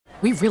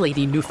We really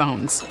need new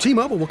phones.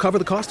 T-Mobile will cover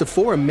the cost of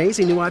 4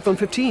 amazing new iPhone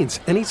 15s,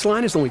 and each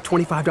line is only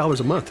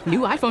 $25 a month. New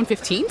iPhone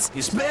 15s?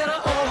 It's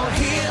better over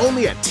here.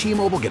 Only at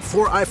T-Mobile, get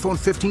 4 iPhone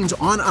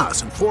 15s on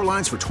us and 4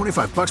 lines for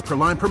 $25 per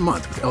line per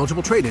month with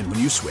eligible trade-in when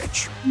you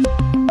switch.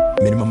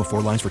 Minimum of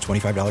 4 lines for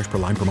 $25 per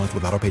line per month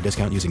with autopay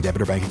discount using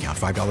debit or bank account.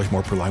 $5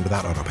 more per line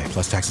without autopay,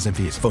 plus taxes and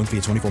fees. Phone fee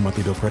at 24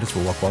 monthly bill credits for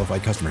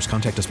well-qualified customers.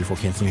 Contact us before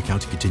canceling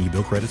account to continue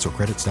bill credits or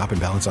credit stop and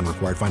balance on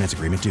required finance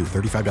agreement due.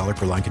 $35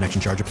 per line connection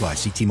charge applies.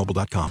 See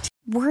T-Mobile.com.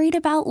 Worried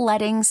about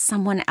letting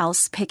someone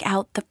else pick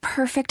out the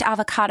perfect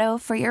avocado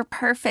for your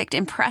perfect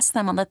impress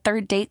them on the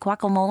third date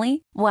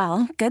guacamole?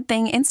 Well, good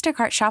thing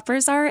Instacart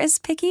shoppers are as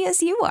picky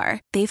as you are.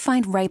 They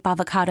find ripe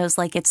avocados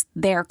like it's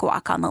their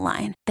guac on the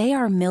line. They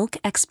are milk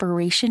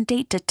expiration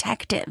date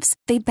detectives.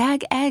 They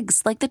bag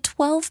eggs like the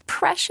 12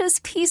 precious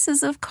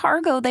pieces of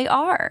cargo they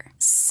are.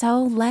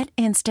 So let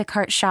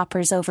Instacart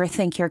shoppers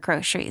overthink your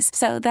groceries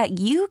so that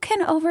you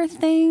can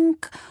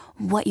overthink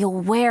what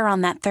you'll wear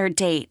on that third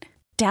date.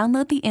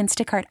 Download the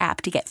Instacart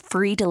app to get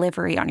free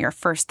delivery on your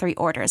first 3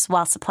 orders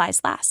while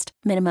supplies last.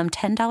 Minimum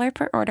 $10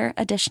 per order.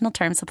 Additional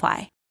terms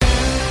apply.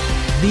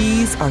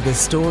 These are the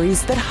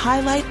stories that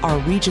highlight our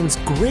region's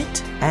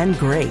grit and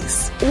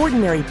grace.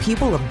 Ordinary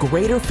people of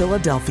Greater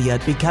Philadelphia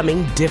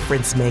becoming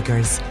difference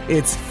makers.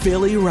 It's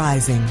Philly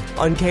Rising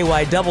on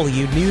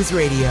KYW News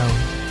Radio.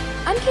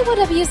 I'm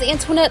KYW's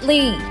Antoinette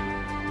Lee.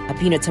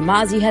 Apina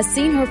Tamazi has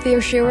seen her fair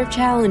share of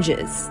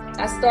challenges.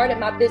 I started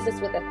my business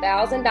with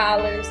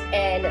 $1,000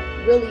 and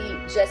really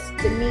just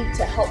the need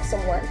to help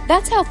someone.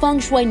 That's how Feng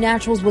Shui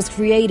Naturals was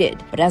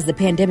created. But as the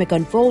pandemic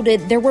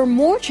unfolded, there were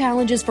more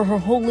challenges for her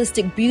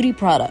holistic beauty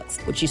products,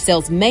 which she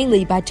sells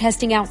mainly by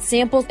testing out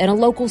samples at a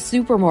local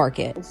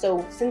supermarket. And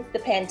so since the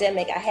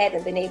pandemic, I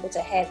haven't been able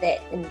to have that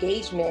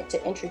engagement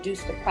to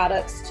introduce the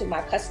products to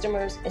my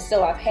customers. And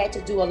so I've had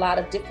to do a lot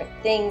of different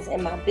things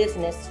in my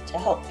business to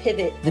help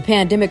pivot. The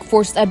pandemic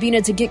forced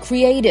Abina to get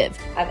creative.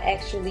 I've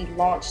actually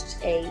launched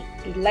a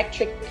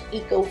electric,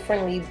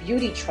 eco-friendly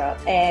beauty truck,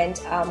 and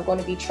I'm going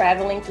to be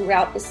traveling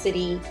throughout the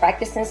city,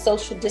 practicing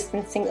social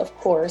distancing, of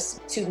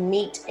course, to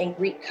meet and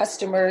greet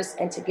customers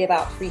and to give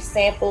out free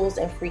samples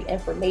and free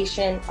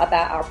information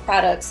about our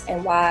products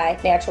and why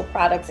natural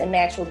products and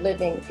natural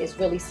living is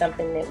really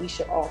something that we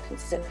should all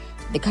consider.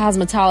 The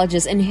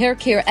cosmetologist and hair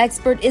care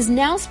expert is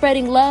now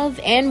spreading love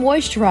and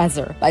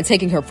moisturizer by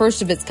taking her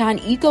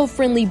first-of-its-kind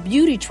eco-friendly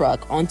beauty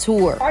truck on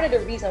tour. Part of the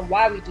reason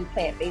why we do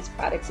plant-based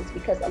products is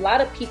because a lot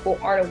of people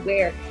aren't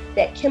aware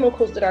that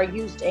chemicals that are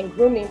used in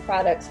grooming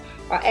products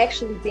are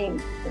actually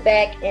being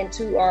back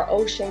into our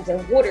oceans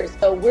and waters.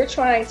 So we're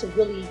trying to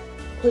really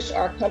push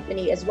our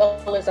company as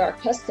well as our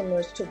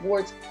customers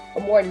towards a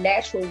more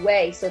natural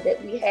way so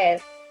that we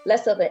have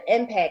less of an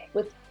impact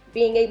with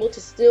being able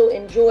to still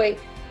enjoy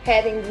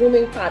having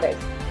grooming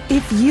products.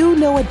 If you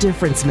know a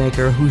difference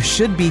maker who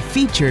should be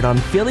featured on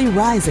Philly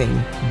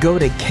Rising, go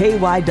to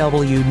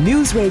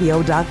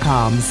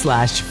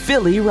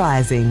kywnewsradio.com/Philly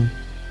Rising.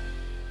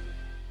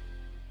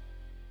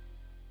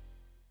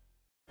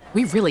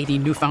 We really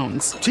need new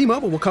phones.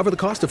 T-Mobile will cover the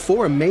cost of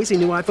 4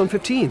 amazing new iPhone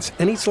 15s,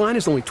 and each line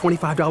is only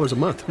 $25 a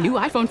month. New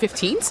iPhone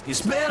 15s?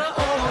 It's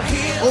better over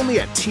here.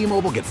 Only at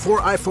T-Mobile, get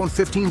 4 iPhone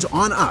 15s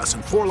on us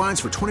and 4 lines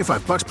for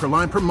 $25 per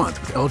line per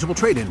month with eligible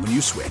trade-in when you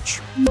switch.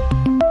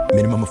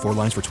 Minimum of 4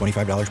 lines for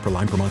 $25 per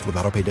line per month with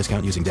autopay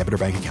discount using debit or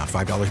bank account.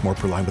 $5 more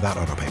per line without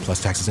autopay,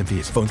 plus taxes and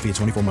fees. Phone fee at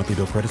 24 monthly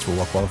bill credits for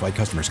well-qualified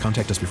customers.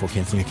 Contact us before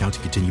canceling account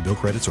to continue bill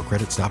credits or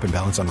credit stop and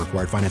balance on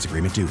required finance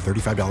agreement due.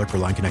 $35 per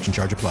line connection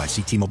charge applies.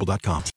 See T-Mobile.com.